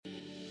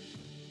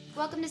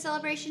Welcome to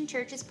Celebration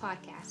Church's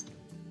podcast.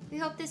 We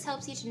hope this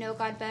helps you to know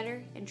God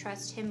better and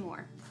trust Him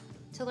more.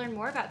 To learn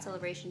more about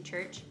Celebration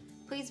Church,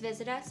 please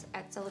visit us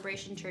at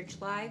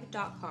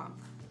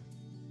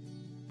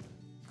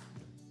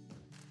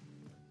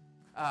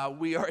celebrationchurchlive.com.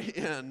 We are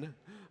in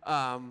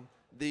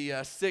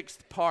the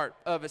sixth part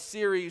of a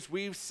series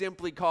we've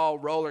simply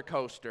called Roller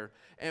Coaster.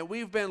 And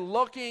we've been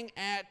looking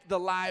at the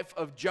life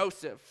of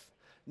Joseph.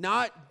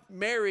 Not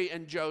Mary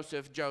and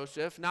Joseph,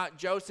 not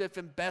Joseph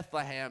and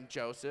Bethlehem,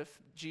 Joseph,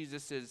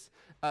 Jesus'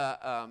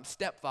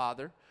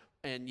 stepfather.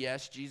 And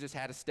yes, Jesus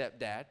had a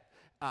stepdad.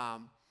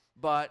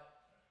 But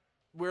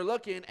we're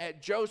looking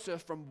at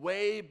Joseph from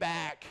way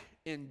back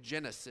in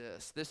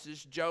Genesis. This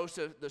is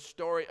Joseph, the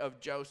story of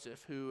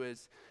Joseph,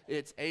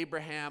 it's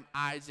Abraham,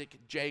 Isaac,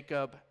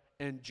 Jacob,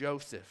 and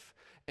Joseph.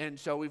 And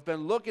so we've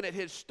been looking at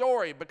his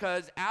story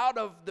because out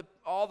of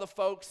all the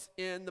folks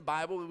in the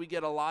Bible, we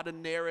get a lot of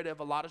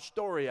narrative, a lot of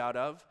story out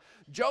of.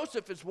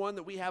 Joseph is one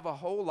that we have a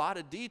whole lot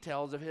of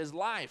details of his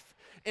life.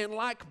 And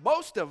like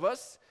most of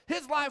us,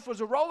 his life was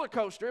a roller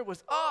coaster. It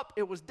was up,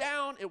 it was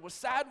down, it was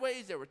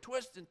sideways, there were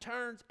twists and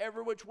turns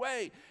every which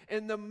way.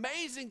 And the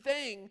amazing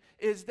thing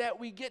is that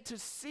we get to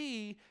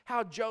see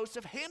how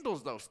Joseph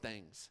handles those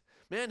things.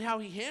 Man, how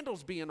he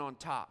handles being on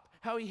top,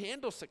 how he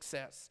handles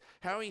success,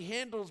 how he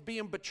handles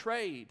being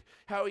betrayed,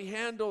 how he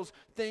handles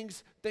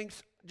things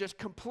just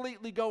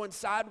completely going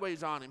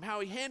sideways on him,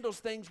 how he handles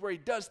things where he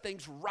does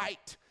things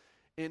right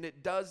and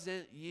it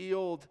doesn't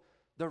yield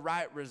the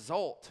right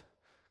result.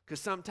 Because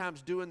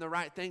sometimes doing the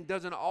right thing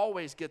doesn't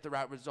always get the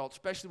right result,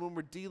 especially when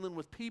we're dealing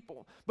with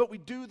people. But we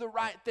do the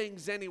right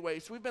things anyway.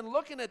 So we've been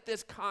looking at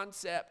this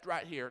concept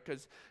right here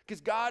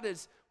because God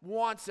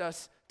wants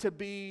us to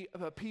be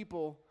a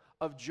people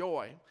of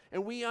joy.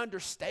 And we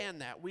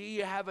understand that. We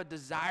have a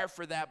desire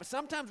for that. But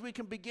sometimes we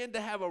can begin to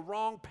have a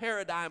wrong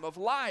paradigm of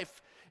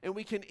life, and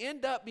we can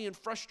end up being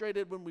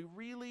frustrated when we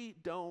really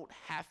don't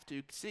have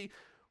to. See,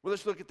 well,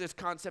 let's look at this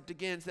concept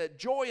again. It's that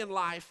joy in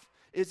life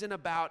isn't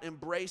about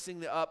embracing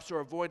the ups or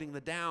avoiding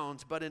the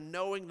downs, but in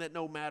knowing that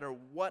no matter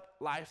what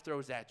life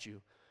throws at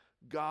you,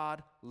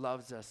 God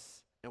loves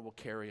us and will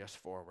carry us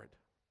forward.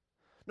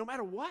 No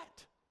matter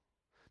what.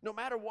 No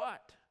matter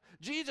what.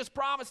 Jesus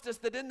promised us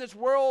that in this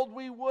world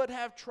we would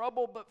have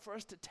trouble, but for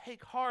us to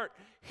take heart,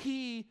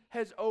 He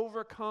has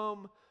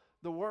overcome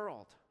the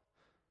world.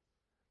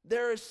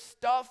 There is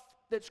stuff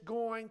that's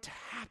going to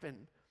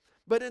happen,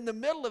 but in the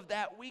middle of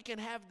that, we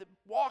can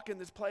walk in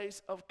this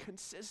place of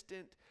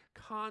consistent,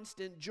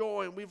 constant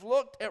joy. And we've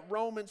looked at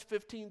Romans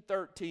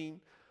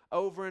 15:13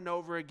 over and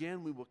over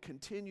again. We will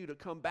continue to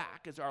come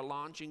back as our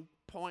launching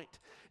point.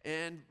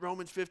 And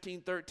Romans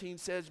 15:13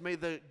 says, "May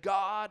the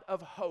God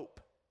of hope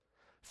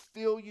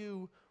fill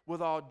you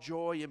with all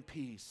joy and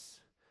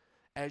peace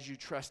as you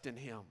trust in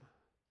Him."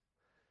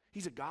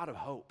 He's a God of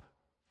hope.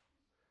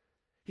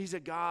 He's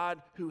a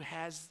God who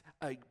has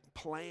a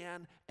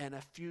plan and a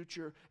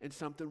future and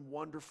something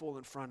wonderful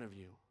in front of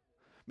you.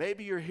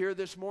 Maybe you're here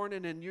this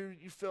morning and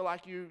you feel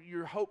like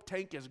your hope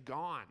tank is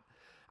gone.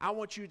 I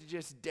want you to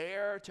just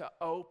dare to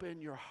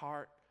open your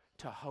heart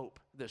to hope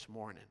this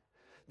morning.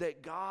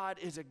 That God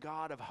is a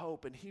God of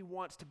hope, and He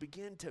wants to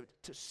begin to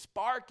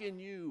spark in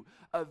you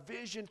a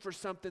vision for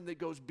something that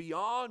goes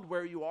beyond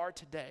where you are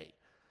today.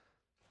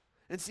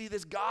 And see,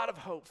 this God of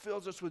hope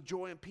fills us with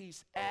joy and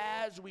peace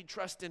as we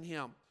trust in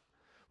Him.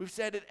 We've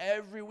said it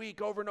every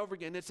week over and over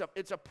again. It's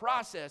a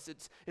process.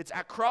 It's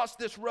I cross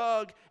this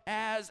rug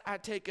as I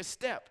take a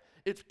step.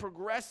 It's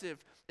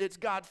progressive. It's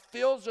God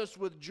fills us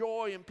with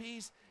joy and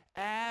peace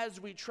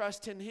as we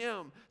trust in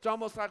Him. It's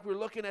almost like we're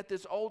looking at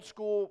this old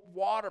school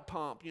water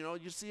pump. You know,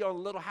 you see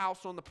on Little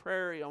House on the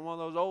Prairie on one of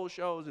those old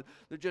shows, and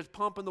they're just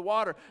pumping the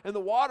water. And the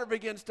water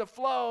begins to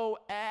flow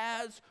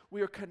as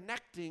we are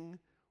connecting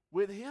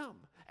with Him.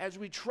 As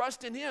we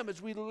trust in Him,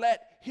 as we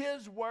let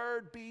His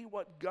word be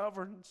what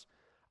governs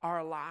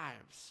our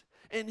lives.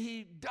 And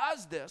He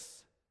does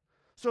this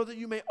so that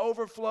you may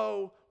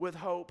overflow with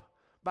hope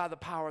by the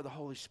power of the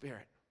Holy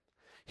Spirit.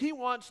 He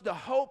wants the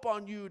hope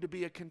on you to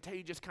be a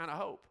contagious kind of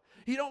hope.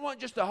 He don't want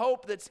just the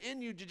hope that's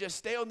in you to just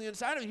stay on the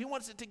inside of you. He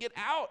wants it to get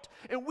out.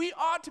 And we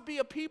ought to be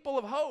a people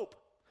of hope.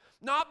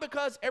 Not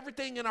because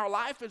everything in our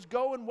life is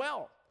going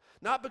well.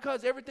 Not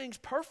because everything's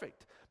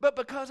perfect. But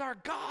because our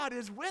God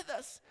is with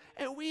us.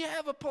 And we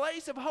have a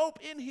place of hope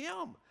in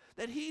Him.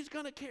 That He's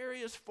going to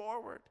carry us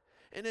forward.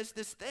 And it's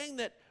this thing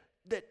that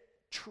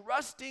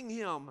trusting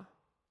Him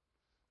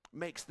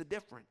makes the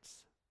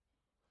difference.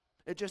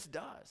 It just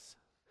does.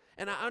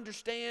 And I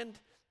understand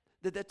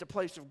that that's a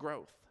place of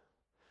growth.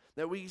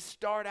 That we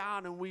start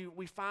out and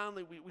we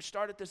finally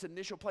start at this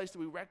initial place that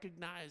we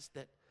recognize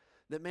that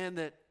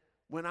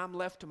when I'm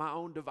left to my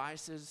own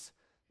devices,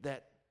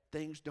 that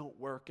things don't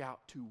work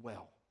out too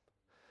well.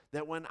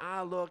 That when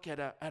I look at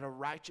a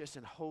righteous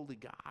and holy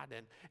God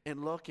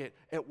and look at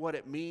what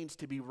it means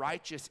to be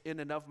righteous in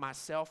and of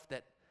myself,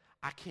 that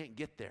I can't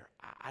get there.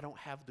 I don't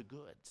have the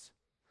goods.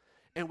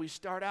 And we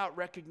start out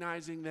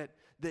recognizing that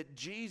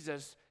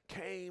Jesus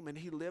came and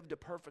He lived a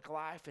perfect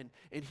life and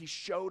He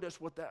showed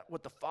us what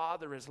the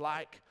Father is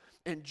like.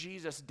 And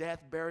Jesus'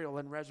 death, burial,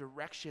 and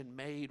resurrection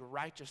made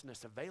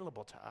righteousness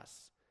available to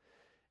us.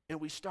 And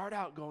we start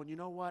out going, you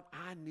know what?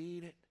 I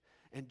need it.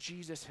 And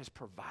Jesus has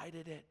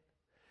provided it.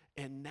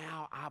 And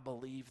now I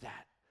believe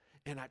that.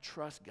 And I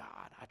trust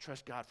God. I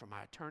trust God for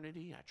my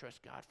eternity. I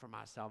trust God for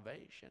my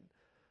salvation.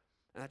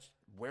 And that's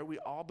where we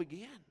all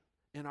begin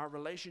in our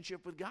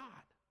relationship with God.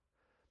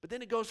 But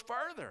then it goes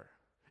further.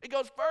 It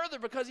goes further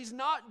because he's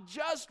not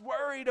just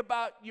worried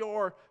about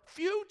your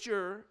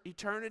future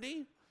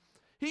eternity.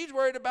 He's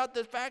worried about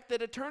the fact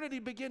that eternity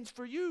begins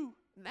for you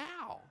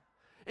now.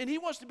 And he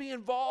wants to be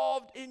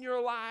involved in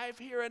your life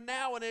here and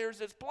now. And there's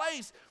this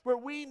place where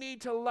we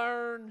need to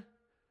learn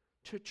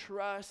to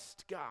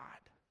trust God.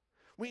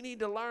 We need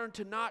to learn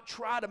to not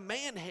try to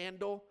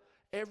manhandle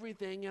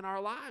everything in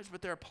our lives.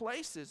 But there are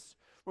places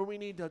where we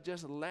need to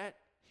just let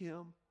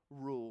him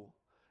rule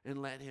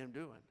and let him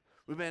do it.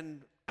 We've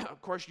been,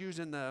 of course,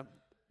 using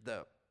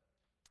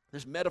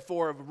this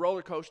metaphor of a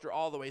roller coaster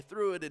all the way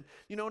through it. And,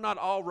 not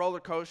all roller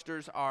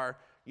coasters are,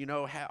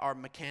 are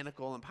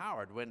mechanical and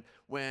powered.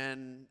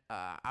 When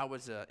I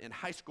was in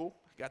high school,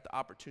 I got the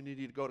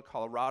opportunity to go to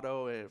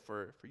Colorado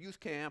for youth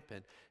camp,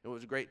 and it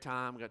was a great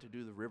time. Got to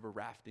do the river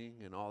rafting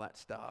and all that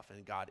stuff,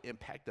 and God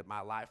impacted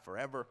my life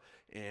forever.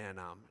 And,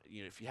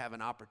 if you have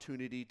an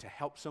opportunity to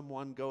help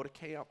someone go to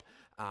camp,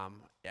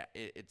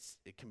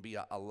 it can be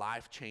a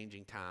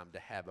life-changing time to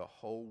have a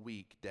whole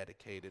week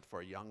dedicated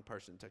for a young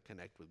person to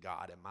connect with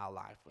God, and my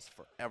life was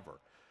forever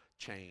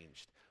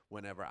changed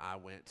whenever I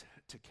went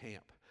to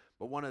camp.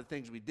 But one of the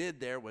things we did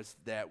there was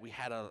that we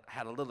had a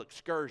little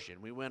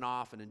excursion. We went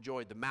off and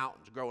enjoyed the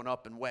mountains. Growing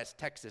up in West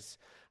Texas,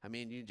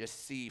 you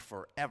just see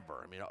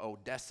forever.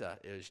 Odessa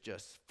is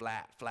just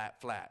flat.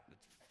 It's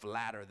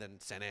flatter than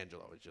San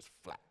Angelo. It's just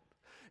flat.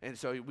 And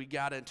so we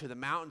got into the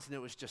mountains, and it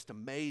was just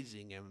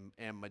amazing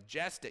and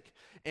majestic.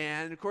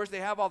 And, of course, they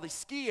have all these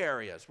ski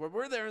areas where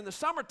we're there in the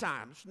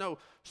summertime. There's no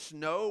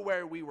snow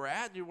where we were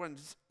at. You wouldn't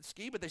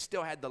ski, but they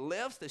still had the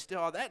lifts. They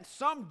still had that. And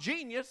some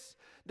genius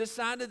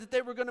decided that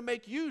they were going to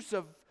make use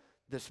of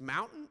this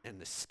mountain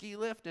and the ski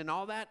lift and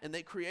all that. And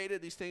they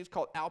created these things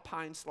called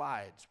alpine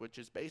slides, which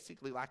is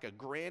basically like a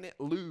granite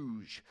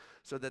luge.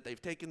 So that they've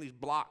taken these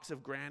blocks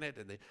of granite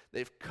and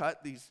they've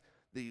cut these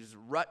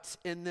ruts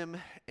in them,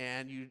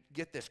 and you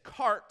get this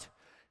cart,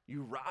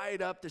 you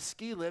ride up the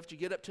ski lift, you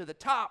get up to the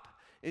top,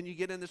 and you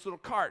get in this little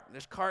cart, and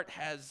this cart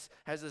has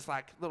this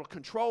like little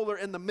controller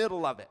in the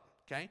middle of it,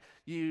 okay?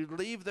 You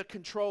leave the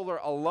controller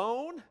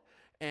alone,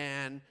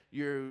 and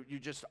you're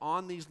just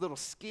on these little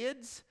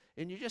skids,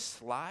 and you just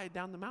slide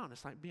down the mountain.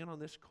 It's like being on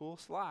this cool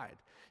slide.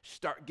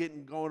 Start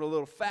going a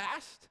little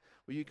fast,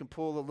 where you can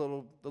pull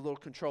the little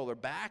controller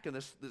back, and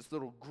this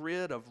little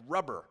grid of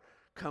rubber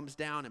comes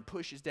down and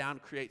pushes down,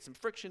 creates some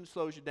friction,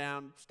 slows you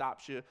down,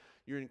 stops you,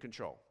 you're in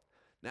control.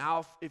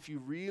 Now, if you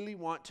really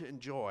want to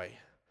enjoy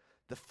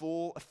the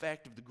full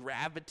effect of the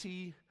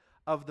gravity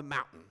of the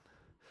mountain,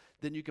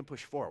 then you can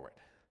push forward.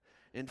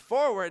 And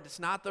forward, it's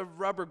not the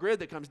rubber grid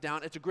that comes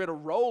down, it's a grid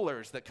of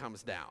rollers that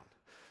comes down.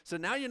 So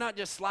now you're not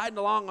just sliding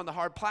along on the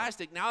hard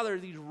plastic, now there are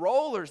these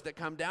rollers that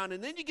come down,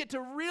 and then you get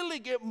to really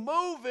get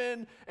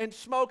moving and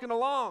smoking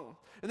along.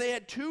 And they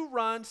had two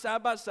runs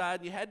side by side,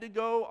 and you had to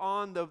go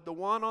on the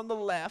one on the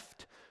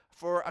left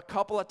for a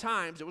couple of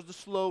times. It was the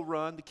slow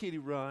run, the kiddie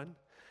run,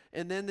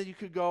 and then you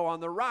could go on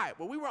the right.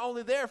 Well, we were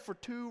only there for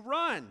 2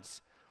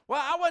 runs. Well,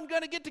 I wasn't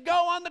going to get to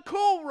go on the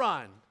cool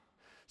run.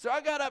 So I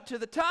got up to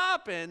the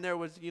top, and there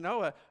was,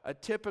 a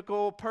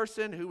typical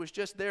person who was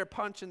just there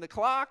punching the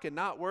clock and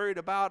not worried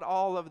about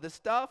all of the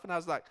stuff. And I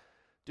was like,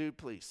 dude,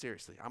 please,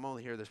 seriously, I'm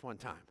only here this one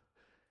time.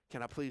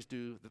 Can I please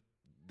do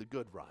the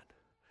good run?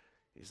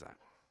 He's like,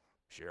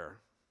 sure.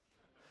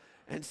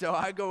 And so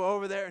I go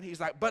over there, and he's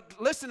like, but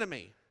listen to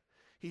me.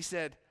 He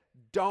said,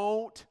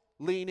 don't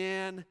lean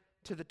in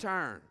to the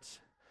turns.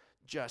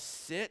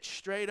 Just sit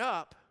straight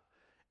up,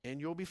 and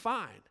you'll be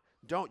fine.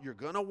 You're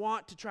going to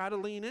want to try to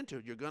lean into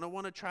it. You're going to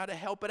want to try to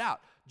help it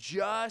out.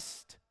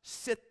 Just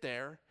sit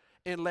there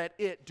and let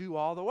it do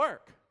all the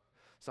work.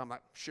 So I'm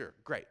like, sure,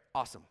 great,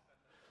 awesome.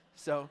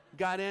 So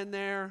got in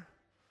there,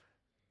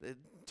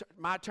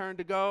 my turn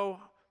to go,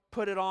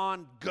 put it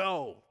on,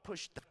 go,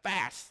 push the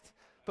fast,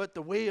 put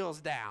the wheels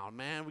down,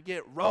 man, we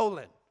get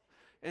rolling.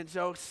 And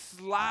so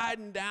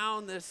sliding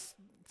down this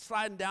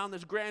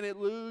granite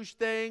luge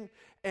thing,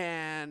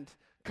 and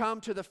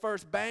come to the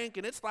first bank,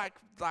 and it's like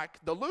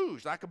the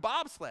luge, like a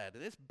bobsled,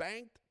 and it's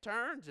banked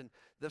turns. And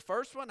the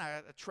first one,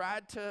 I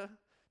tried to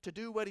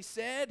do what he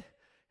said,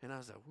 and I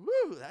was like,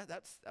 woo,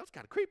 that was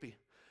kind of creepy.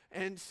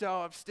 And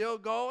so I'm still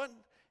going,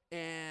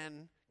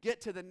 and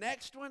get to the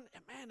next one,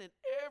 and man, and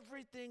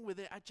everything with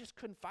it, I just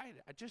couldn't fight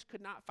it. I just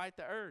could not fight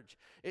the urge.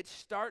 It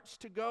starts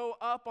to go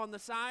up on the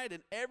side,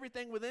 and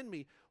everything within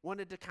me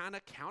wanted to kind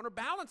of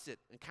counterbalance it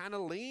and kind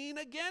of lean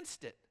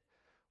against it.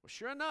 Well,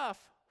 sure enough,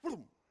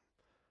 boom,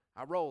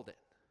 I rolled it.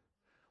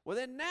 Well,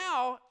 then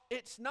now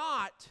it's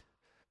not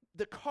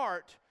the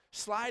cart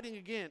sliding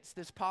against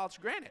this polished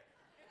granite.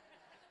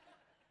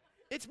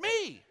 It's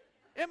me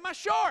in my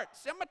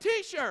shorts and my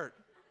T-shirt.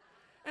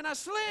 And I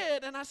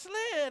slid, and I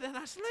slid, and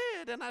I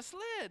slid, and I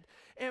slid.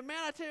 And man,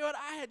 I tell you what,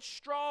 I had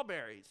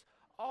strawberries.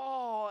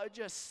 Oh, it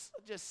just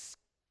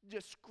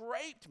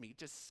scraped me,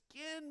 just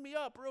skinned me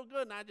up real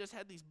good. And I just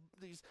had these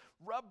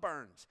rub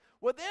burns.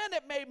 Well, then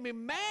it made me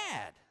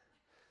mad.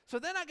 So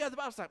then I got the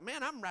bottom. I was like,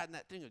 man, I'm riding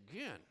that thing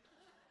again.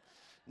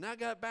 And I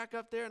got back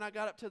up there, and I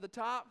got up to the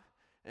top.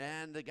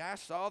 And the guy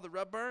saw the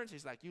rub burns.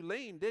 He's like, you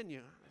leaned, didn't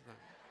you?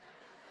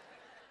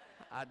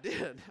 I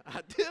did.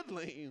 I did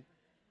lean.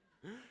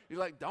 He's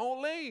like,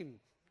 don't lean.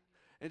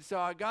 And so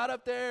I got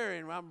up there,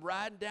 and I'm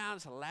riding down.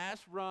 It's the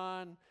last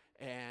run,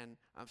 and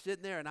I'm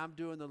sitting there, and I'm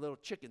doing the little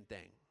chicken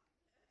thing.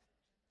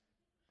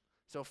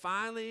 So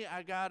finally,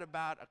 I got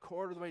about a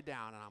quarter of the way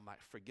down, and I'm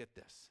like, forget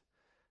this.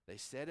 They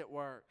said it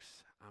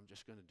works. I'm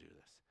just going to do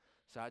this.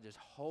 So I just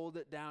hold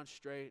it down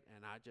straight,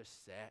 and I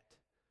just sat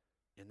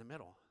in the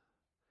middle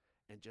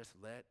and just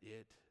let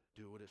it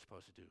do what it's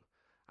supposed to do.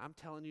 I'm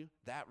telling you,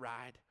 that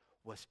ride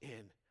was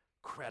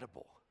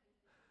incredible.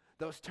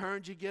 Those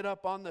turns you get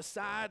up on the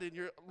side and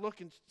you're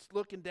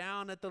looking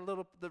down at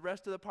the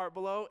rest of the part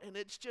below, and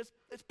it's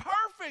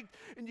perfect.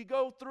 And you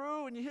go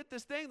through and you hit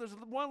this thing. There's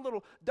one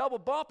little double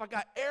bump. I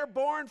got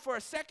airborne for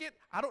a second.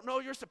 I don't know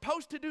you're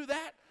supposed to do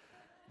that,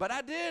 but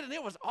I did, and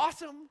it was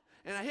awesome.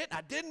 And I hit, and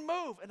I didn't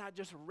move, and I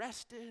just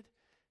rested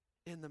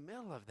in the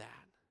middle of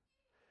that.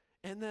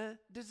 And the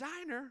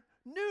designer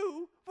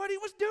knew what he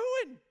was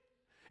doing.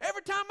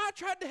 Every time I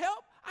tried to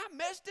help, I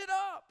messed it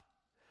up.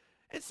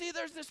 And see,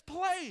 there's this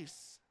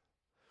place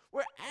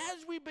where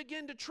as we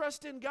begin to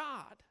trust in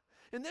God,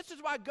 and this is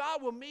why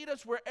God will meet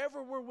us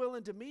wherever we're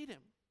willing to meet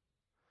him.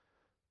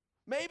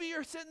 Maybe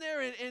you're sitting there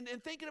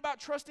and thinking about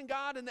trusting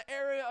God in the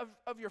area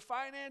of your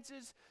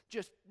finances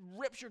just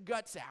rips your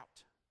guts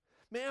out.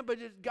 Man, but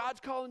God's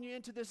calling you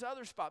into this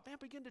other spot. Man,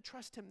 begin to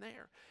trust him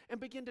there and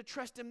begin to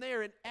trust him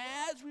there. And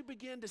as we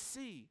begin to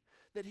see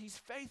that he's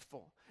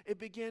faithful, it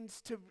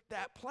begins to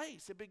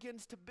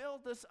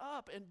build us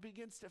up and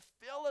begins to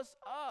fill us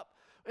up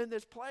in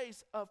this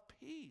place of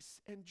peace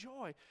and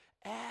joy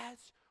as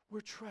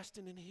we're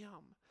trusting in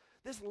him.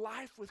 This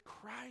life with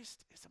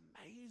Christ is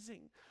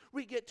amazing.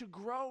 We get to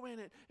grow in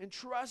it and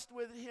trust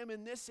with him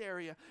in this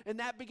area, and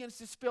that begins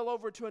to spill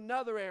over to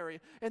another area,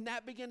 and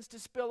that begins to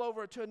spill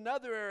over to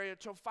another area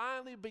until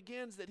finally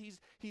begins that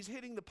he's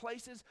hitting the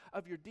places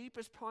of your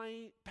deepest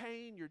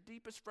pain, your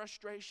deepest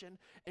frustration,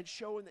 and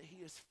showing that he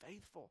is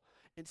faithful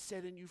and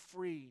setting you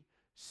free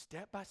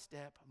step by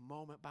step,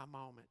 moment by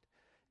moment,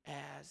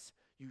 as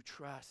you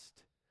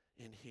trust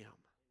in him.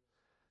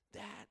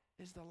 That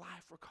is the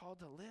life we're called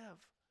to live.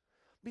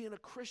 Being a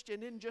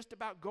Christian isn't just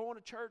about going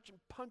to church and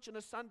punching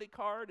a Sunday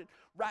card and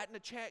writing a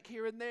check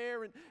here and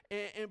there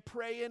and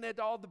praying at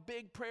all the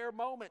big prayer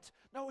moments.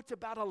 No, it's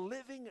about a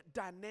living,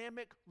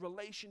 dynamic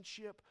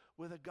relationship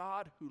with a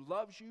God who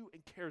loves you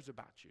and cares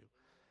about you.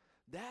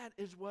 That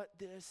is what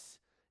this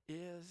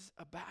is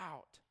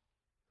about.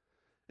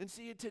 And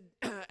see,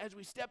 as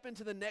we step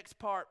into the next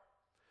part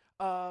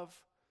of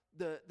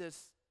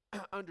this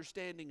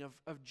understanding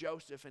of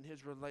Joseph and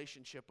his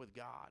relationship with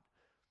God,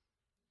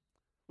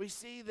 we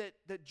see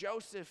that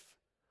Joseph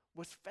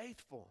was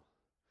faithful.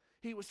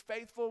 He was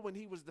faithful when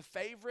he was the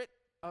favorite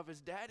of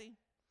his daddy.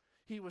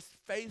 He was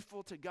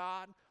faithful to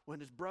God when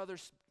his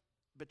brothers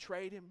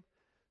betrayed him,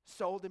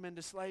 sold him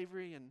into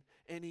slavery,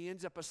 and he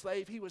ends up a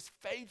slave. He was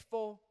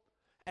faithful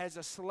as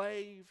a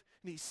slave,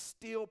 and he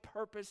still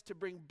purposed to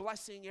bring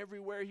blessing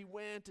everywhere he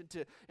went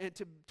and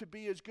to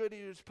be as good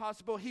as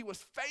possible. He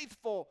was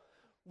faithful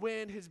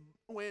when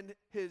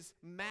his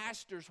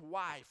master's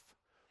wife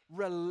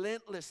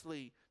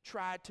relentlessly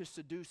tried to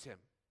seduce him.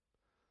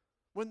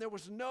 When there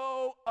was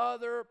no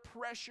other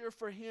pressure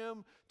for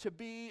him to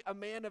be a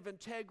man of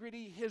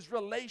integrity, his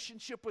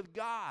relationship with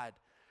God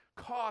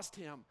caused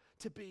him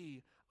to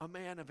be a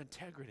man of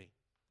integrity.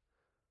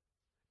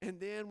 And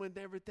then when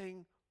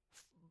everything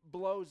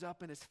blows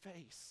up in his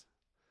face,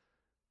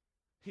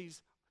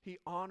 he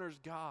honors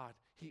God,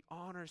 he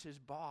honors his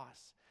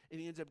boss,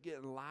 and he ends up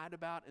getting lied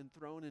about and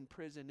thrown in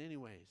prison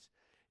anyways.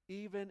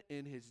 Even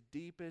in his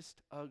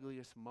deepest,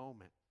 ugliest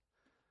moment,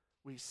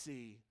 we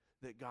see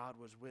that God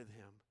was with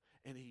him,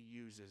 and he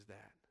uses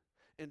that.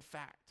 In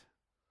fact,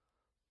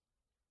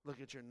 look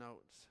at your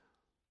notes,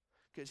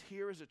 because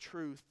here is a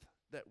truth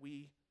that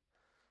we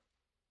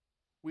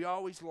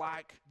always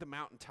like the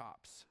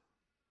mountaintops.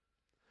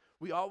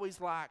 We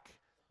always like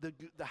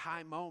the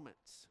high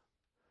moments.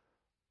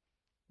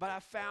 But I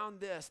found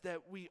this,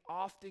 that we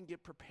often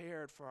get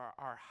prepared for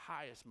our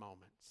highest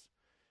moments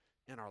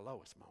and our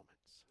lowest moments.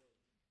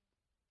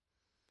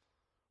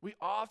 We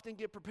often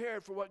get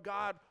prepared for what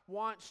God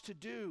wants to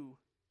do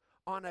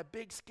on a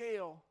big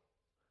scale.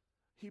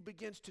 He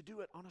begins to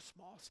do it on a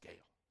small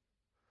scale.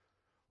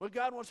 When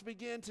God wants to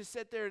begin to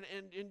sit there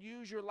and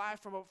use your life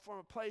from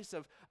a place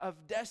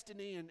of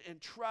destiny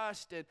and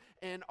trust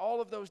and all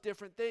of those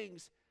different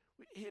things,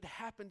 it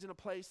happens in a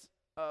place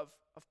of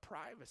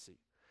privacy.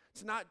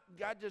 It's not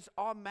God just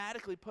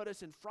automatically put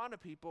us in front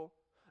of people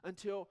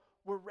until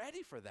we're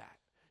ready for that.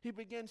 He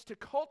begins to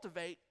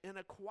cultivate in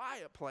a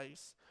quiet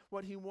place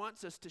what he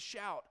wants us to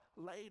shout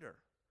later.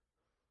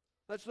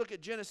 Let's look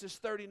at Genesis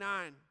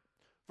 39,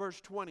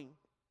 verse 20.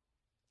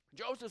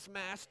 Joseph's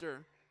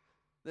master,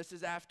 this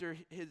is after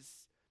his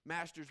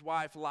master's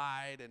wife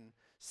lied and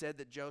said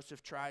that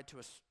Joseph tried to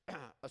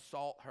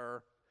assault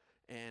her,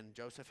 and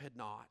Joseph had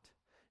not.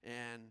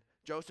 And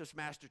Joseph's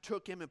master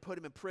took him and put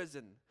him in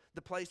prison,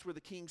 the place where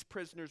the king's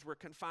prisoners were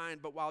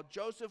confined. But while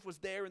Joseph was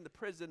there in the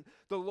prison,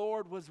 the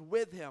Lord was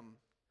with him.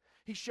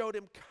 He showed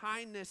him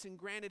kindness and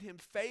granted him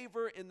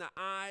favor in the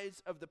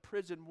eyes of the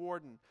prison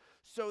warden,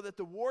 so that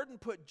the warden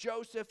put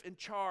Joseph in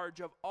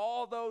charge of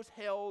all those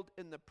held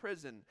in the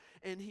prison,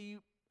 and he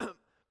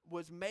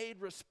was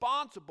made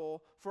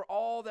responsible for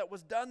all that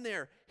was done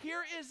there.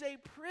 Here is a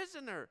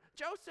prisoner.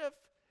 Joseph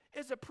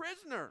is a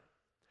prisoner.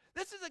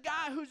 This is a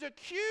guy who's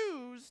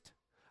accused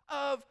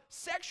of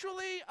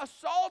sexually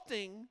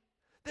assaulting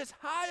this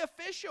high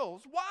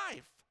official's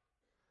wife.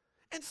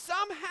 And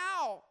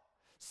somehow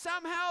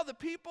the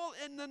people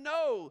in the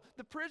know,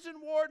 the prison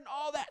warden,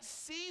 all that,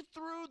 see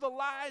through the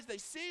lies. They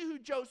see who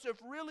Joseph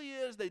really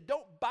is. They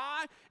don't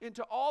buy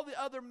into all the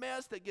other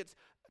mess that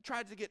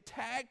tries to get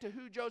tagged to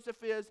who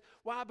Joseph is.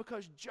 Why?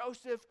 Because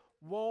Joseph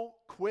won't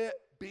quit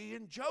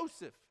being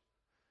Joseph.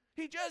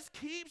 He just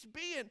keeps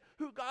being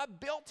who God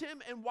built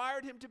him and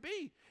wired him to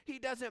be. He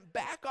doesn't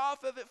back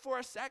off of it for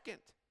a second.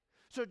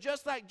 So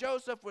just like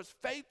Joseph was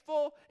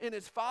faithful in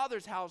his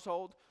father's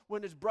household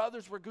when his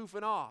brothers were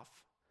goofing off,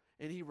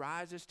 and he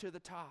rises to the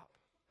top.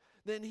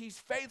 Then he's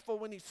faithful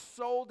when he's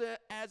sold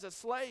as a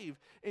slave,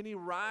 and he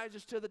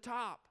rises to the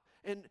top.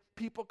 And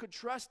people could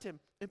trust him,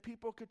 and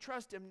people could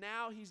trust him.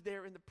 Now he's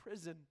there in the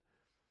prison.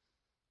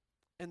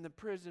 And the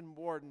prison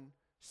warden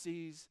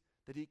sees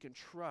that he can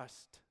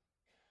trust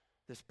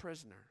this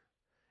prisoner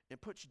and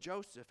puts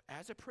Joseph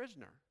as a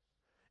prisoner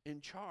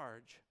in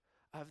charge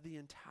of the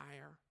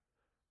entire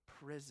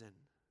prison.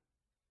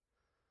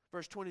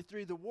 Verse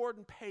 23, the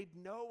warden paid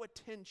no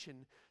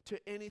attention to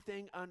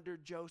anything under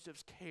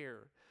Joseph's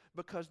care,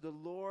 because the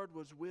Lord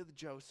was with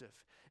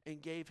Joseph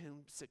and gave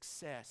him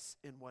success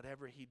in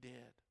whatever he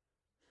did.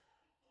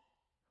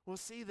 We'll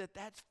see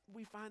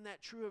we find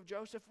that true of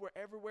Joseph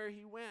where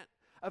he went.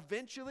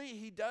 Eventually,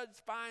 he does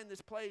find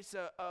this place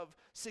of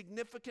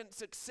significant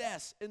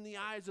success in the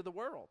eyes of the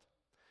world.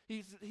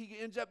 He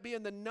ends up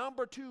being the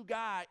number 2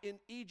 guy in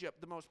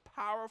Egypt, the most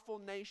powerful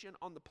nation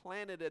on the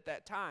planet at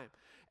that time.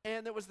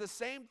 And it was the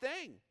same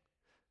thing.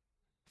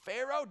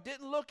 Pharaoh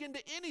didn't look into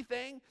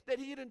anything that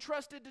he had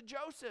entrusted to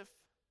Joseph.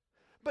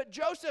 But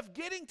Joseph,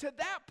 getting to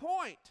that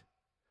point,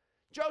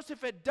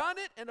 Joseph had done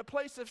it in a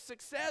place of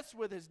success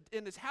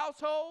in his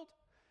household.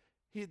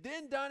 He had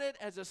then done it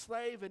as a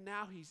slave, and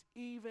now he's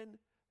even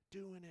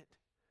doing it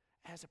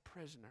as a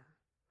prisoner.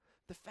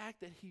 The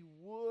fact that he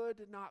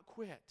would not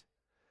quit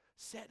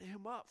set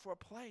him up for a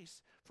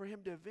place for him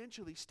to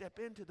eventually step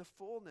into the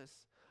fullness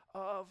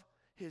of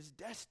his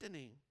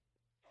destiny.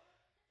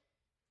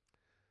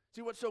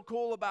 See, what's so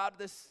cool about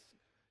this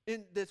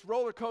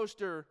roller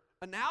coaster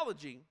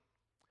analogy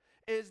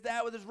is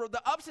that with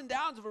the ups and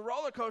downs of a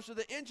roller coaster,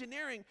 the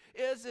engineering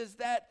is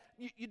that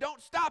you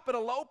don't stop at a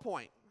low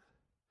point.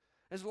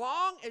 As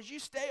long as you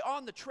stay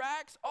on the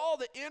tracks, all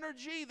the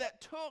energy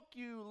that took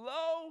you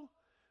low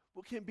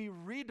can be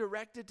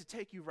redirected to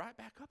take you right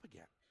back up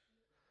again.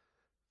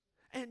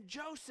 And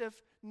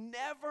Joseph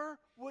never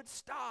would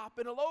stop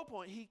in a low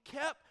point. He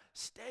kept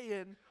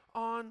staying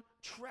on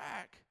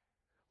track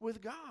with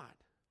God.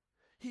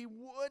 He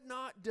would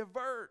not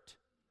divert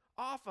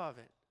off of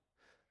it.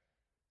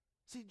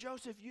 See,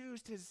 Joseph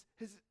used his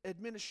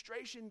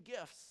administration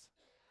gifts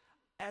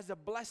as a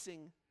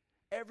blessing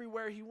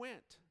everywhere he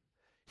went.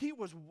 He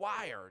was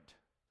wired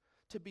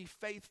to be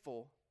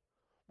faithful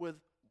with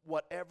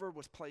whatever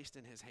was placed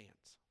in his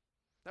hands.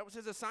 That was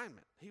his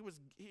assignment. He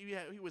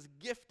was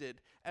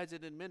gifted as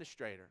an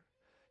administrator.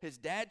 His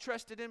dad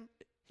trusted him,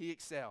 he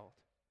excelled.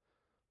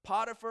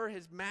 Potiphar,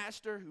 his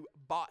master who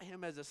bought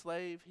him as a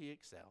slave, he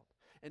excelled.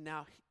 And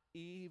now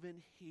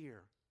even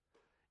here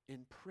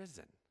in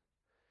prison,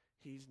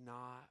 he's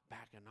not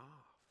backing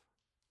off.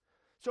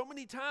 So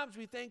many times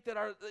we think that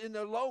in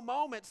the low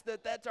moments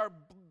that's our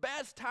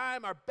best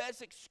time, our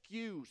best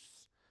excuse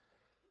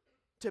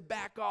to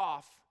back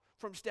off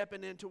from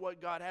stepping into what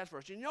God has for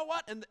us. You know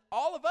what? And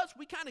all of us,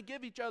 we kind of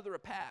give each other a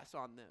pass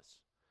on this.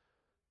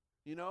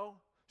 You know,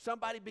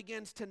 somebody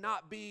begins to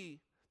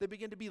they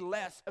begin to be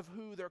less of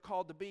who they're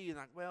called to be. And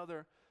like, well,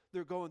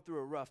 they're going through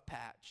a rough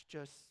patch.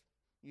 Just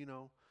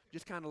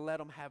kind of let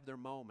them have their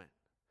moment.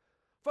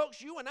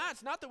 Folks, you and I,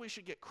 it's not that we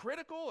should get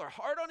critical or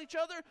hard on each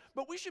other,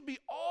 but we should be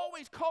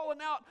always calling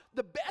out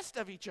the best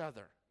of each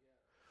other.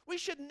 We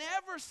should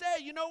never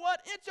say, you know what,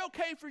 it's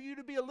okay for you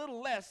to be a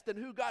little less than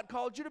who God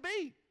called you to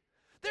be.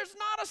 There's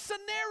not a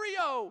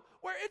scenario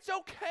where it's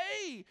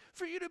okay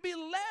for you to be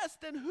less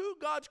than who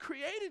God's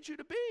created you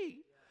to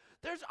be.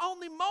 There's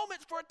only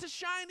moments for it to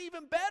shine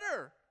even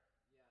better.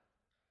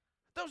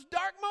 Those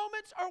dark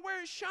moments are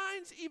where it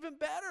shines even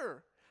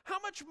better. How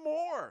much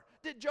more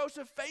did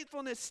Joseph's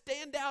faithfulness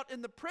stand out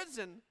in the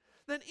prison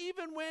than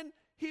even when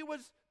he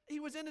was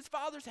in his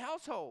father's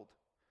household?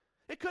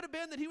 It could have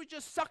been that he was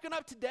just sucking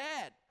up to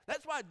dad.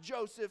 That's why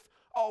Joseph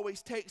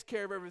always takes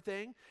care of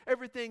everything.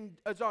 Everything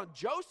is on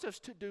Joseph's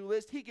to-do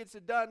list. He gets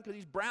it done because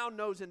he's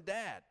brown-nosing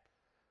dad.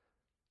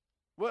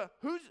 Well,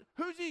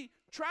 who's he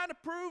trying to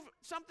prove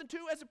something to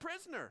as a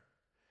prisoner?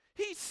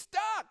 He's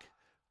stuck.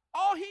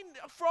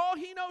 For all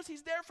he knows,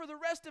 he's there for the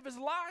rest of his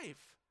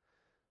life.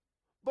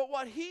 But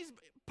what he's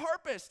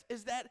purposed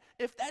is that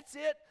if that's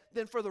it,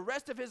 then for the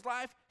rest of his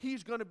life,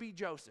 he's going to be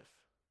Joseph.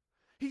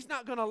 He's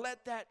not going to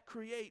let that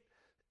create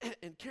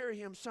and carry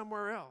him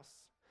somewhere else.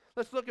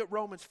 Let's look at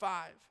Romans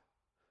 5,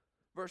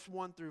 verse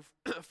 1 through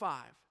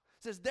 5.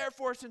 It says,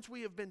 therefore, since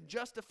we have been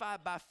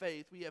justified by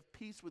faith, we have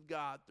peace with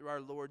God through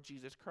our Lord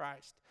Jesus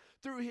Christ.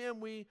 Through him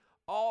we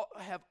all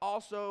have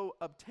also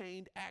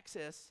obtained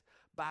access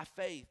by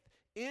faith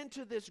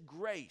into this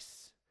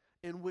grace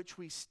in which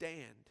we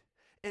stand,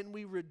 and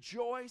we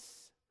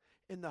rejoice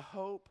in the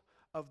hope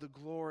of the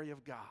glory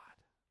of God.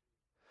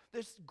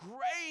 This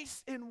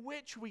grace in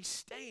which we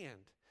stand,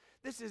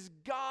 this is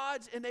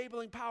God's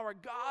enabling power,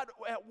 God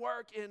at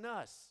work in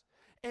us.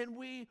 And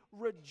we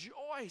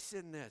rejoice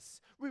in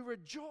this. We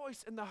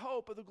rejoice in the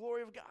hope of the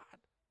glory of God.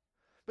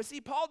 But see,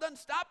 Paul doesn't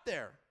stop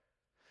there.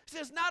 He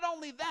says, not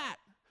only that,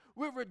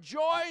 we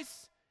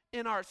rejoice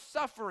in our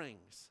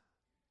sufferings.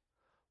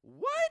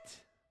 What?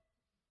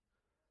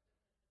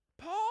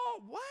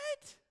 Paul,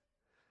 what?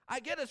 I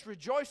get us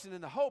rejoicing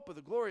in the hope of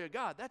the glory of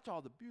God. That's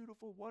all the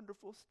beautiful,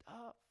 wonderful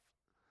stuff.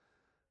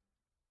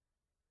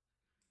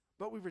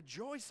 But we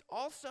rejoice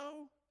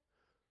also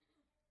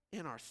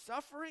in our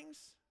sufferings.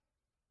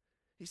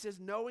 He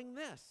says, knowing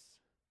this,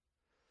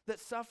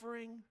 that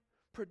suffering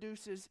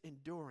produces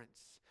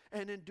endurance,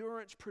 and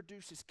endurance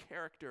produces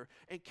character,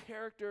 and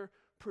character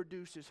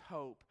produces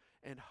hope,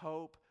 and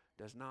hope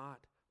does not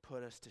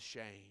put us to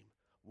shame.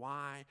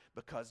 Why?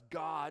 Because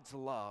God's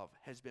love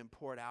has been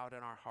poured out in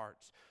our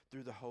hearts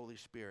through the Holy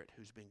Spirit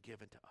who's been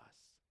given to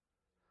us.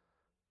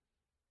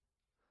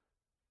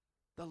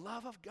 The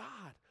love of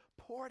God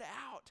poured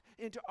out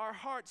into our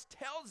hearts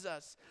tells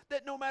us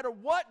that no matter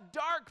what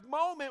dark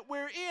moment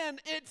we're in,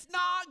 it's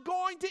not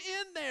going to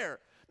end there.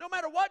 No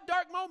matter what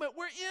dark moment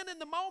we're in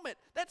the moment,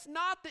 that's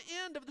not the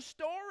end of the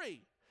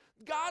story.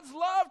 God's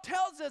love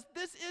tells us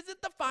this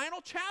isn't the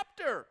final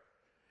chapter.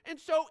 And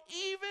so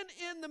even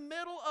in the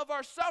middle of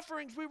our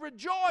sufferings, we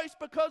rejoice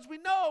because we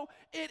know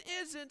it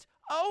isn't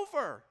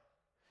over.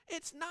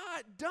 It's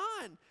not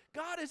done.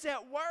 God is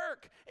at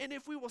work. And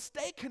if we will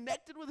stay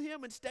connected with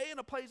him and stay in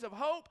a place of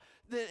hope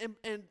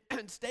and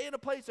stay in a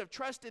place of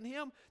trust in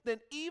him, then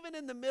even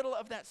in the middle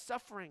of that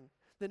suffering,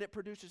 then it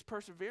produces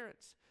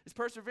perseverance. Is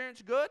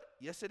perseverance good?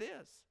 Yes, it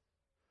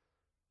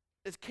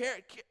is.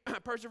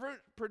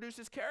 Perseverance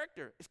produces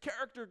character. Is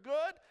character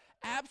good?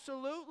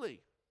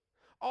 Absolutely.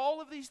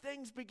 All of these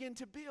things begin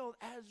to build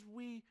as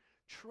we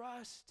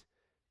trust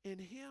in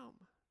him.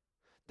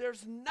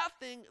 There's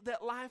nothing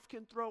that life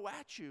can throw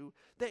at you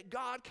that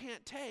God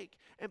can't take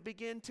and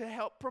begin to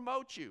help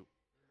promote you.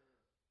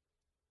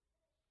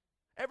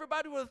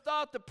 Everybody would have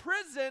thought the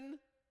prison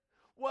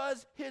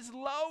was his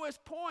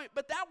lowest point,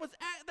 but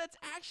that's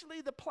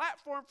actually the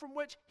platform from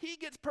which he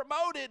gets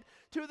promoted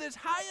to this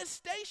highest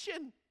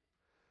station.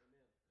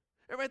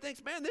 Everybody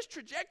thinks, man, this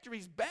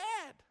trajectory's bad.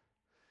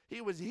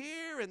 He was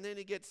here, and then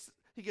he gets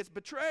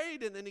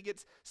betrayed, and then he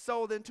gets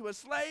sold into a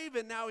slave,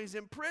 and now he's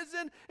in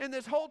prison. And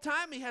this whole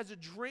time he has a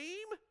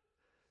dream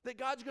that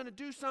God's going to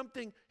do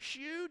something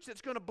huge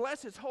that's going to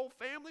bless his whole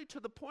family to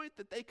the point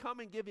that they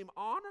come and give him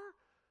honor.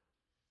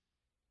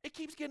 It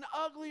keeps getting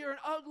uglier and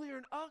uglier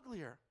and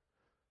uglier.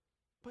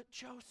 But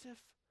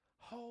Joseph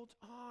holds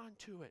on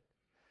to it.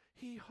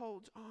 He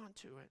holds on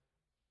to it.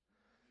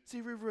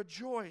 See, we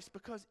rejoice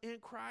because in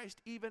Christ,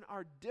 even in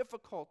our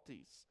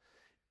difficulties,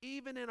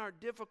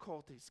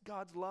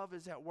 God's love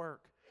is at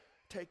work,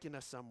 taking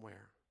us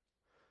somewhere.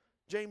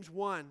 James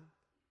 1:2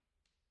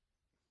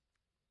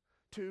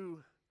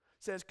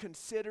 says,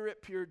 consider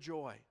it pure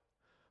joy,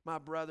 my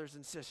brothers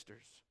and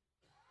sisters,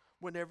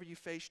 whenever you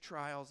face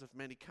trials of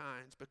many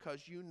kinds,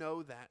 because you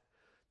know that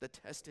the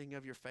testing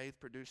of your faith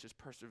produces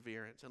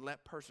perseverance, and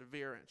let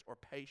perseverance or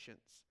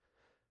patience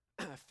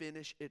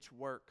finish its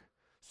work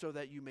so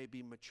that you may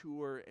be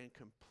mature and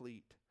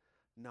complete,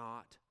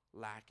 not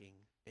lacking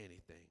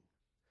anything.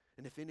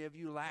 And if any of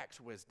you lacks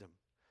wisdom,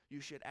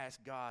 you should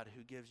ask God,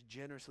 who gives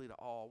generously to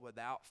all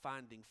without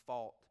finding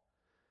fault,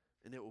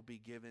 and it will be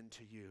given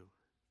to you.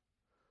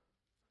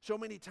 So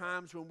many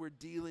times when we're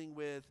dealing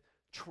with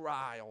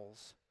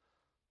trials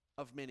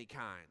of many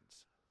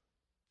kinds,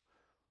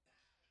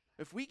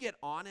 if we get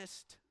real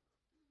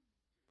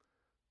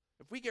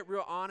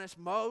honest,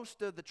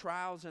 most of the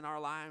trials in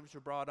our lives are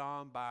brought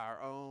on by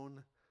our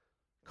own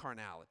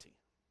carnality.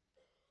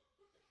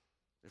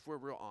 If we're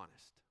real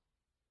honest.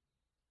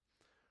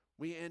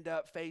 We end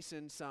up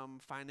facing some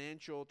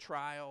financial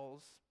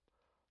trials.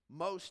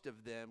 Most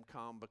of them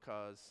come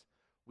because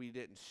we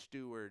didn't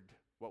steward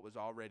what was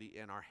already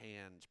in our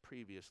hands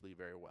previously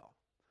very well.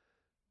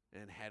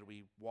 And had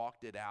we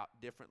walked it out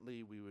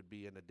differently, we would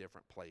be in a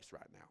different place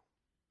right now.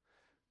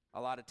 A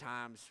lot of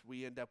times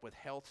we end up with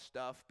health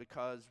stuff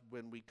because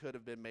when we could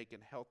have been making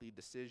healthy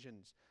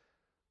decisions,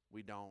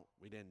 we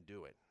didn't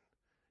do it.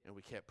 And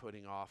we kept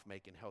putting off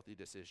making healthy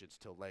decisions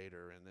till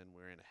later, and then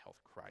we're in a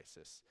health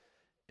crisis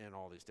and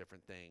all these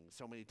different things.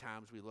 So many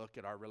times we look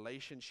at our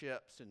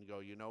relationships and go,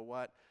 you know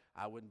what?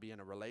 I wouldn't be in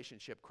a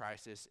relationship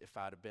crisis if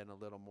I'd have been a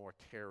little more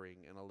caring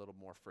and a little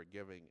more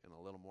forgiving and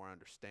a little more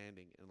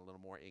understanding and a little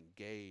more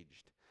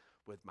engaged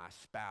with my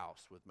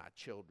spouse, with my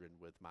children,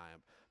 with my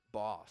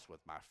boss,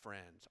 with my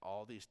friends,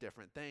 all these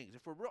different things.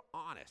 If we're real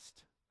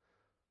honest,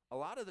 a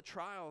lot of the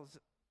trials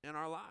in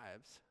our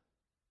lives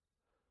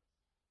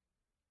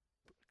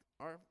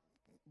are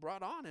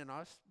brought on in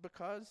us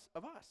because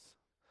of us.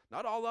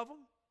 Not all of them,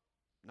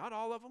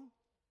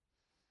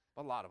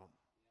 but a lot of them.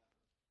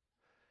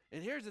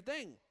 And here's the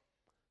thing,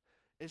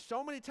 is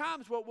so many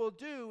times what we'll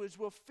do is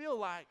we'll feel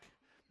like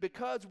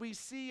because we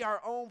see our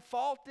own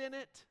fault in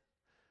it,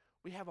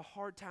 we have a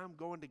hard time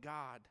going to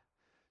God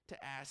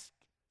to ask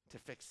to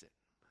fix it.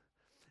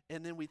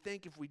 And then we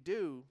think if we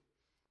do,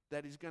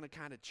 that he's going to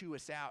kind of chew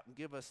us out and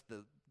give us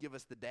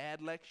the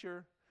dad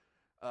lecture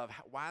of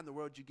why in the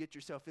world you get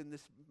yourself in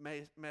this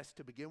mess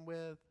to begin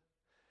with.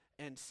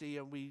 And see,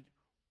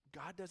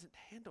 God doesn't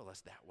handle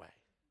us that way.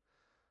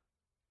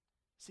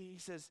 See, he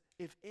says,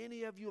 if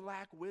any of you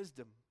lack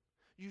wisdom,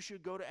 you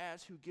should go to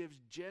ask who gives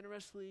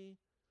generously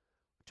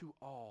to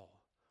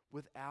all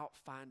without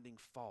finding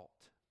fault,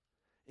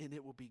 and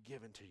it will be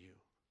given to you.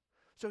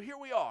 So here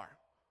we are.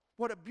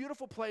 What a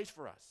beautiful place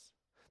for us.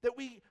 That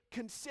we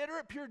consider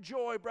it pure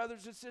joy,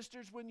 brothers and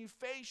sisters, when you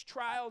face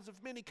trials of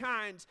many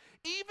kinds,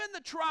 even the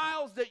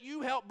trials that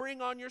you help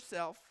bring on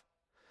yourself,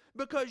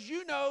 because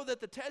you know that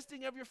the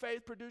testing of your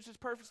faith produces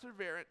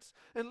perseverance,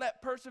 and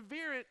let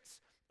perseverance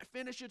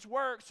finish its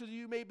work so that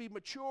you may be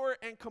mature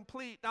and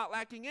complete, not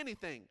lacking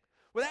anything.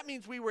 Well, that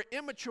means we were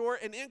immature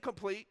and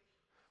incomplete,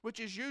 which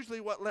is usually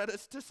what led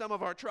us to some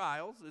of our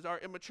trials, is our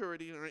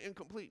immaturity and our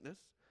incompleteness.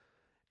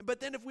 But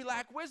then if we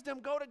lack wisdom,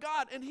 go to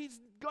God, and he's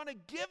going to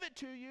give it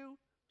to you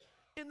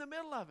in the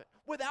middle of it,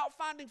 without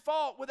finding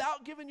fault,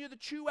 without giving you the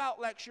chew out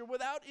lecture,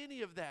 without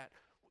any of that.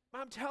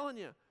 I'm telling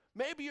you,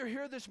 maybe you're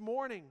here this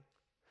morning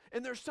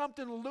and there's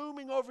something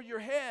looming over your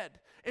head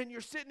and you're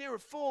sitting there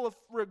full of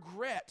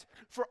regret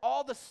for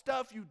all the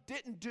stuff you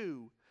didn't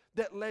do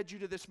that led you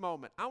to this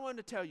moment. I want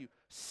to tell you,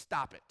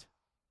 stop it.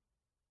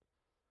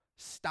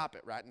 Stop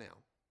it right now.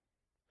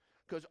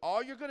 Because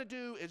all you're going to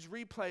do is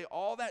replay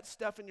all that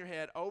stuff in your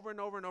head over and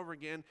over and over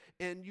again,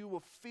 and you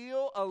will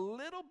feel a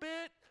little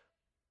bit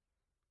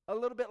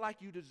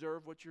like you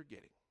deserve what you're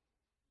getting.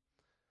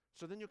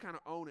 So then you'll kind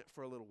of own it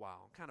for a little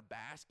while, kind of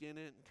bask in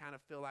it, and kind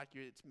of feel like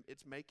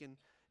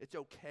it's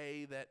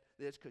okay that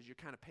this, because you're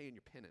kind of paying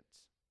your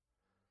penance.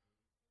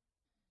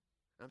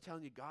 And I'm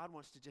telling you, God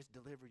wants to just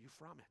deliver you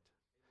from it.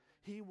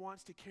 He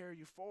wants to carry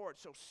you forward.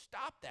 So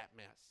stop that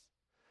mess.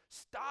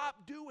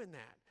 Stop doing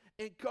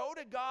that. And go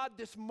to God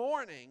this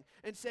morning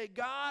and say,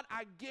 God,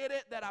 I get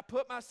it that I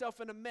put myself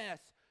in a mess.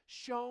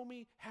 Show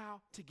me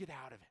how to get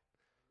out of it.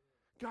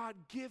 God,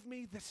 give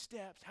me the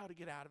steps how to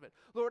get out of it.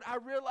 Lord, I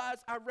realize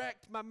I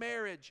wrecked my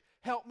marriage.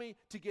 Help me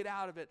to get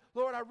out of it.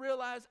 Lord, I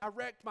realize I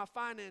wrecked my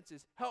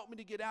finances. Help me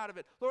to get out of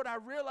it. Lord, I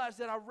realize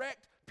that I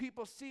wrecked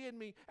people seeing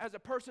me as a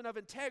person of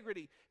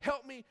integrity.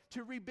 Help me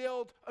to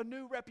rebuild a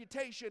new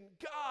reputation.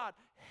 God,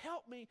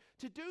 help me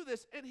to do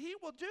this. And he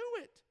will do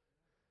it.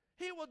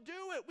 He will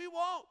do it. We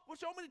won't. Well,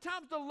 so many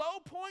times the low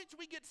points,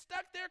 we get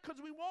stuck there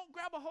because we won't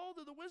grab a hold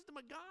of the wisdom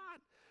of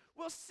God.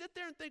 We'll sit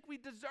there and think we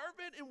deserve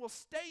it, and we'll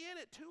stay in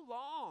it too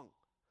long.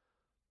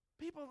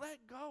 People, let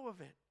go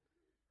of it.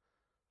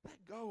 Let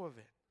go of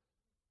it.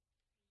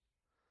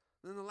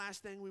 Then the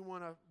last thing we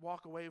want to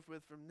walk away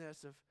with from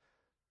this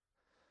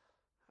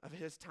of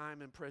his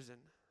time in prison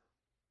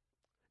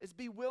is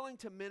be willing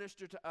to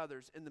minister to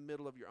others in the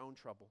middle of your own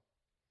trouble.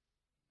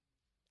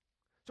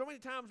 So many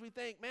times we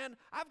think, man,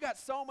 I've got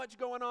so much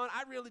going on,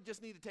 I really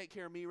just need to take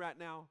care of me right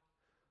now.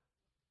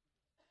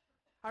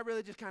 I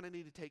really just kind of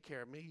need to take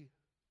care of me.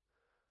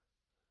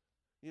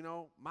 You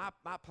know, my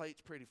plate's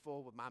pretty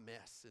full with my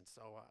mess, and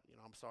so,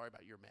 I'm sorry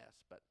about your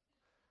mess, but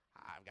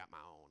I've got my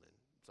own, and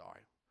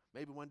sorry.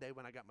 Maybe one day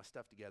when I got my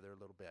stuff together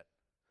a little bit,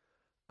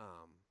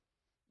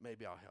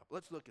 maybe I'll help.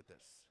 Let's look at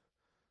this.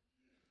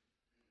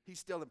 He's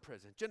still in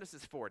prison.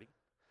 Genesis 40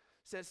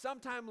 says,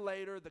 sometime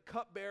later, the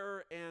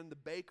cupbearer and the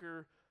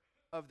baker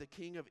of the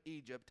king of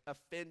Egypt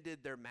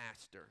offended their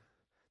master,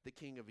 the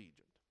king of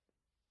Egypt.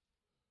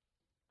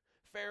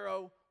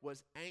 Pharaoh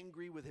was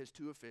angry with his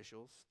two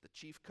officials, the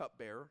chief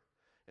cupbearer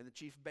and the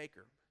chief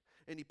baker,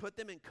 and he put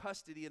them in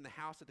custody in the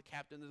house of the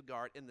captain of the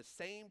guard in the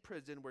same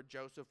prison where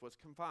Joseph was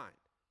confined.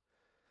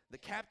 The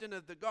captain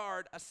of the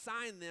guard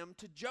assigned them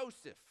to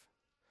Joseph.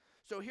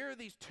 So here are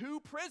these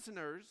two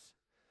prisoners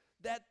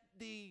that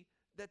the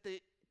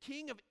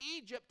king of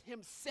Egypt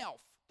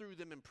himself threw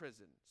them in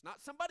prison. It's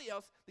not somebody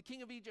else. The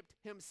king of Egypt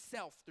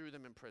himself threw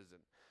them in prison.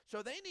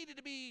 So they needed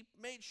to be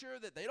made sure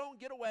that they don't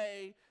get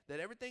away, that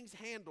everything's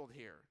handled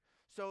here.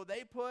 So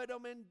they put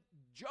them in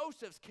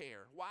Joseph's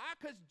care. Why?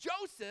 Because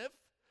Joseph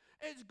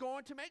is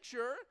going to make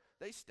sure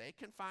they stay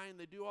confined,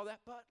 they do all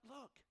that. But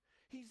look,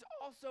 he's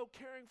also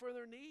caring for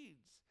their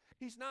needs.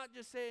 He's not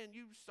just saying,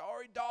 you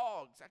sorry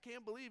dogs, I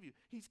can't believe you.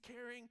 He's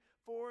caring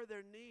for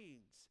their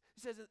needs.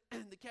 He says,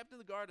 and the captain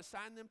of the guard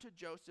assigned them to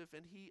Joseph,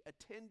 and he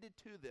attended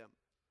to them.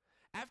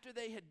 After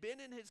they had been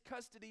in his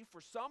custody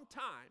for some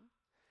time,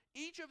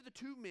 each of the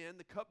two men,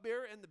 the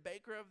cupbearer and the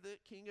baker of the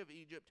king of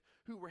Egypt,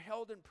 who were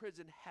held in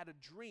prison, had a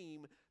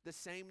dream the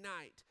same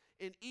night.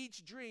 And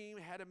each dream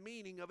had a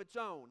meaning of its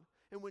own.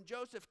 And when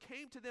Joseph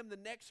came to them the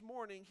next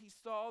morning, he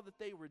saw that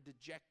they were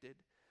dejected.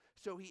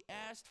 So he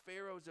asked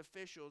Pharaoh's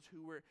officials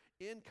who were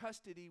in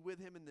custody with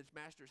him in his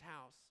master's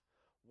house,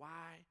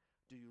 "Why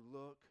do you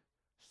look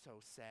so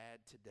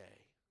sad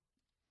today?"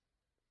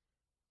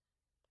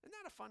 Isn't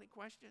that a funny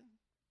question?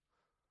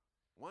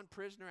 One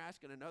prisoner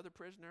asking another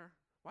prisoner,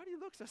 "Why do you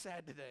look so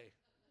sad today?"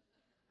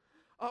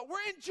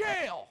 We're in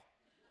jail.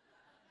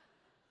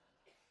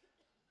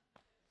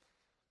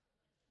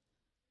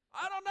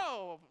 I don't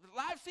know.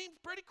 Life seems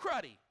pretty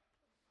cruddy.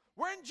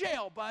 We're in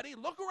jail, buddy.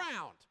 Look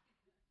around.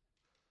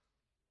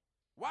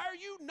 Why are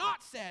you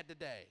not sad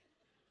today?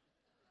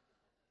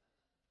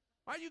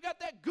 Why you got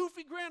that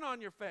goofy grin on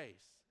your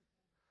face?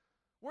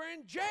 We're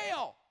in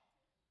jail.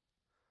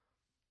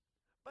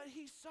 But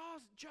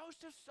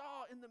Joseph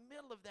saw in the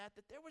middle of that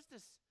there was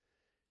this,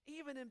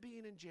 even in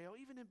being in jail,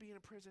 even in being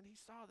in prison, he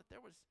saw that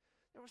there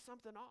was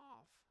something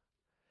off.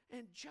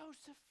 And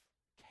Joseph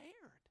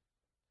cared.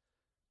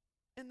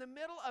 In the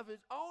middle of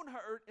his own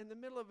hurt, in the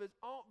middle of his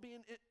own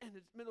being in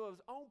the middle of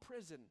his own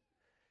prison,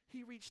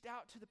 he reached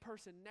out to the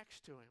person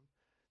next to him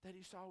that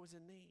he saw was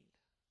in need.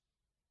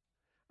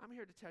 I'm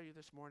here to tell you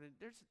this morning,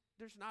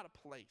 there's not a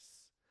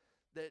place,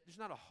 there's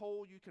not a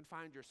hole you can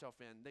find yourself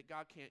in that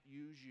God can't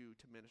use you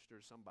to minister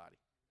to somebody.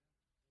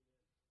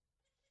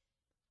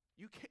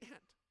 You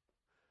can't.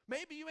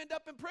 Maybe you end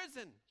up in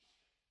prison.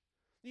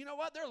 You know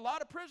what? There are a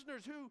lot of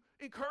prisoners who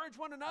encourage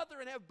one another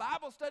and have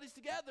Bible studies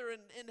together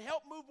and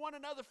help move one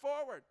another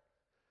forward.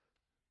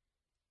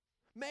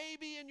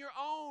 Maybe in your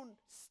own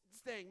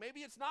thing.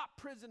 Maybe it's not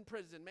prison.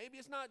 Maybe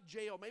it's not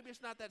jail. Maybe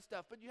it's not that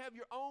stuff. But you have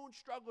your own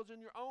struggles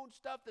and your own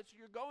stuff that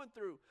you're going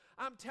through.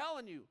 I'm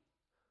telling you,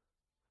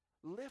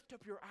 lift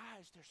up your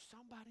eyes. There's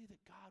somebody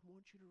that God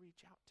wants you to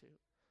reach out to,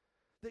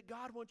 that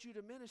God wants you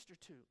to minister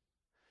to.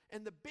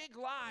 And the big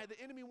lie the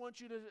enemy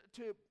wants you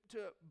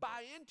to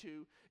buy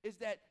into is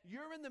that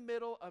you're in the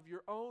middle of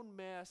your own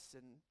mess,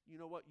 and you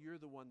know what? You're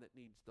the one that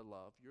needs the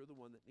love. You're the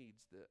one that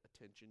needs the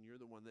attention. You're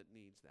the one that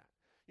needs that.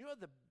 You know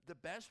the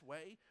best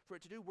way for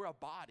it to do? We're a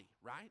body,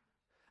 right?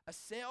 A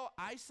cell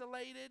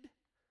isolated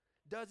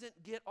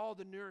doesn't get all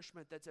the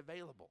nourishment that's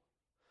available.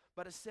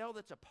 But a cell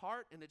that's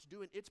apart and it's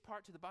doing its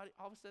part to the body,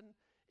 all of a sudden,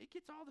 it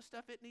gets all the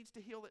stuff it needs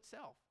to heal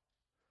itself.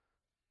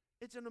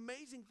 It's an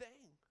amazing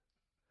thing.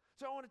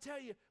 So I want to tell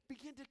you,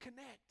 begin to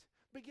connect.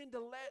 Begin to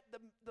let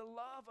the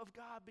love of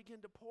God begin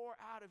to pour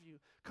out of you.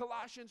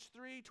 Colossians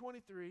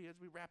 3:23,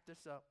 as we wrap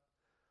this up.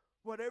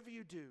 Whatever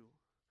you do,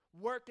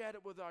 work at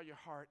it with all your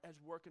heart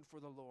as working for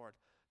the Lord,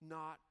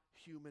 not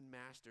human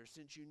masters,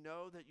 since you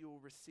know that you will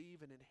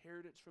receive an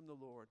inheritance from the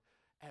Lord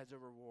as a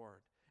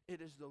reward.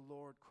 It is the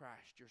Lord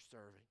Christ you're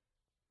serving.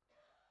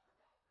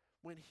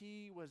 When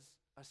he was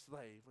a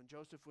slave, when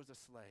Joseph was a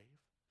slave,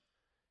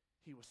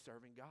 he was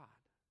serving God.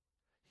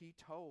 He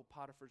told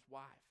Potiphar's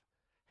wife,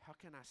 "How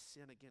can I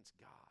sin against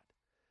God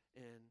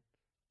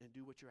and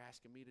do what you're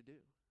asking me to do?"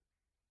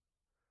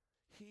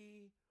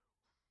 He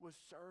was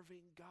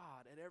serving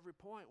God at every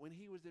point. When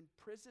he was in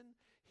prison,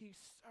 he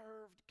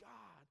served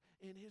God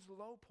in his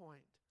low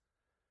point.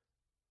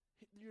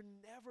 You're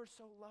never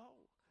so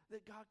low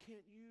that God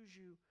can't use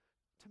you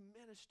to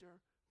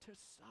minister to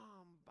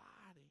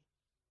somebody.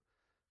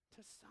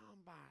 To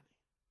somebody.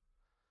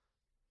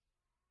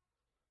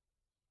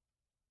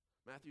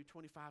 Matthew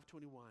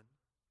 25:21.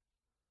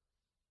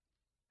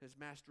 His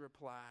master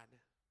replied,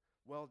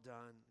 "Well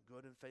done,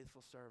 good and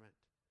faithful servant.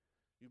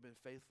 You've been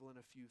faithful in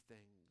a few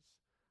things.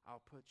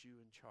 I'll put you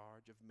in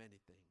charge of many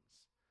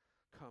things.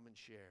 Come and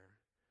share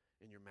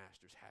in your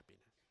master's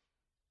happiness."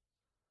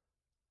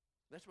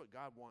 That's what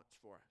God wants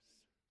for us.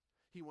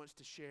 He wants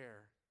to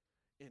share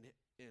in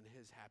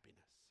his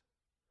happiness.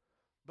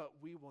 But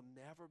we will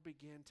never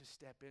begin to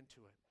step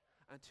into it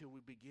until we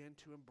begin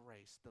to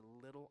embrace the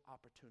little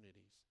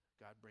opportunities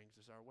God brings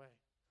us our way.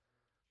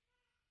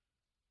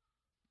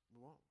 We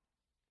won't.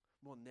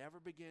 We'll never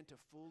begin to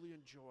fully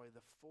enjoy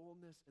the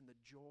fullness and the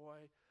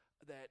joy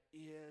that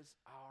is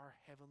our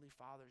Heavenly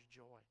Father's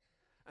joy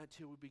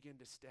until we begin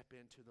to step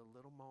into the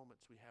little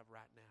moments we have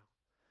right now.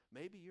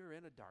 Maybe you're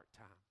in a dark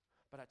time,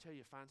 but I tell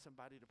you, find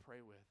somebody to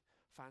pray with.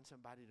 Find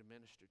somebody to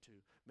minister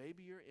to.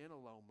 Maybe you're in a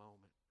low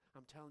moment.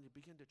 I'm telling you,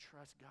 begin to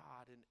trust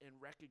God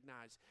and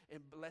recognize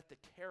and let the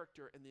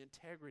character and the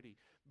integrity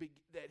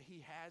that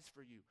he has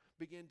for you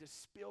begin to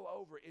spill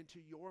over into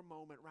your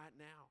moment right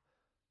now.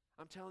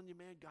 I'm telling you,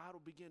 man, God will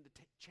begin to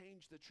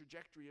change the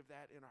trajectory of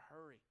that in a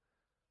hurry.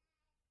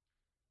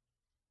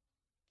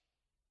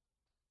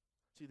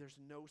 See, there's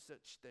no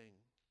such thing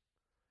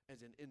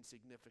as an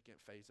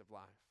insignificant phase of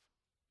life.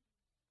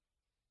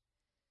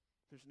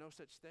 There's no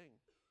such thing.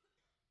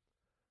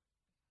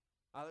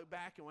 I look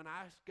back, and when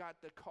I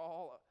got the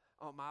call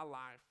on my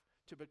life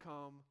to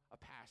become a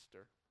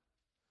pastor,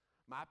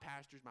 my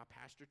pastor's my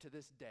pastor to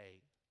this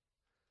day.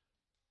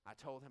 I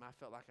told him I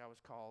felt like I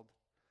was called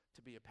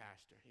to be a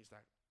pastor. He's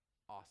like,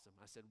 awesome.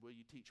 I said, will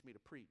you teach me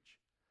to preach?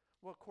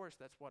 Well, of course,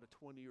 that's what a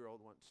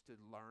 20-year-old wants to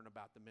learn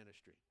about the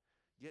ministry.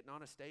 Getting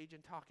on a stage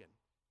and talking.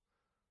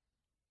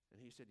 And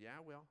he said, yeah,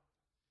 I will.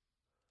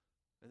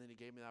 And then he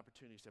gave me the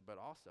opportunity. He said,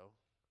 but also,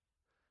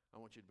 I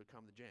want you to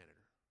become the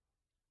janitor.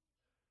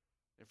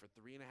 And for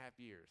 3.5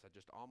 years, I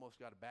just almost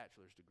got a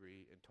bachelor's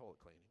degree in toilet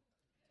cleaning.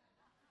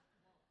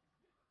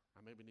 I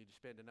maybe need to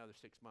spend another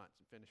 6 months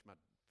and finish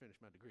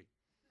my degree.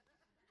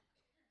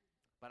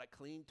 But I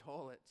cleaned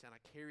toilets and I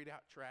carried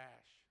out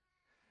trash.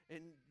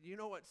 And you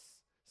know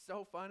what's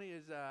so funny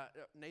is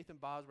Nathan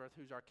Bosworth,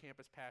 who's our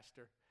campus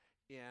pastor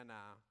in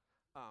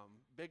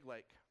Big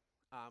Lake.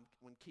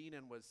 When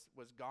Keenan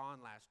was gone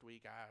last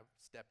week, I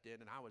stepped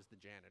in and I was the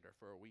janitor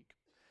for a week.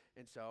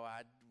 And so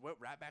I went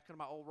right back into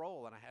my old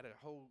role, and I had a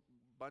whole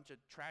bunch of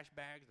trash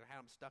bags and I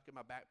had them stuck in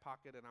my back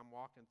pocket, and I'm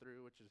walking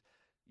through, which is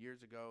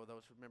years ago.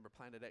 Those who remember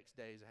Planet X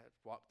days, I had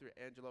walked through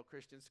Angelo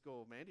Christian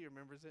School. Mandy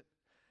remembers it.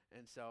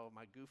 And so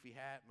my goofy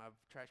hat, my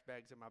trash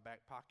bags in my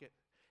back pocket.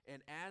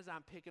 And as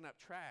I'm picking up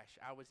trash,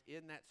 I was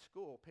in that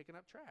school picking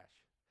up trash.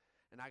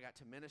 And I got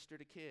to minister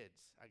to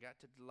kids. I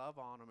got to love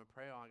on them and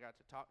pray on. I got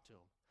to talk to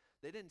them.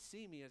 They didn't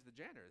see me as the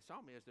janitor. They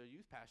saw me as their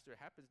youth pastor.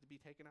 It happens to be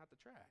taking out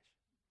the trash.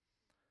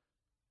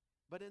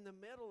 But in the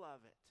middle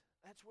of it,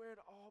 that's where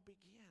it all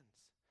begins.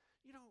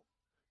 You know,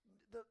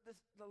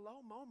 the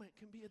low moment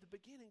can be at the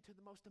beginning to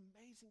the most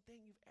amazing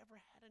thing you've ever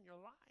had in your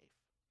life.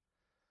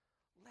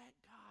 Let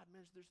God,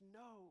 there's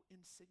no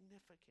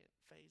insignificant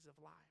phase of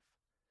life.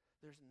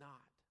 There's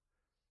not.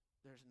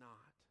 There's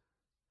not.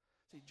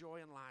 See,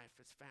 joy in life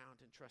is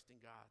found in trusting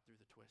God through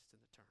the twists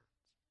and the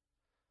turns.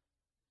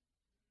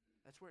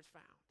 That's where it's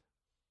found.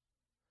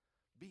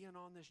 Being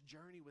on this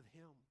journey with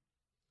Him,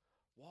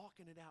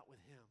 walking it out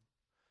with Him,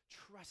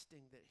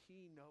 trusting that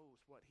He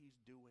knows what He's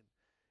doing,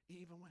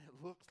 even when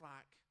it looks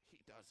like He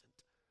doesn't.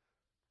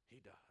 He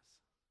does.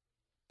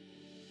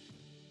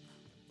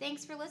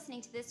 Thanks for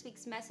listening to this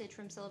week's message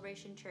from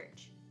Celebration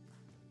Church.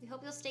 We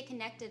hope you'll stay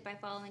connected by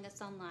following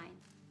us online.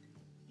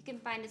 You can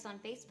find us on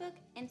Facebook,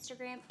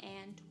 Instagram,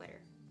 and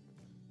Twitter.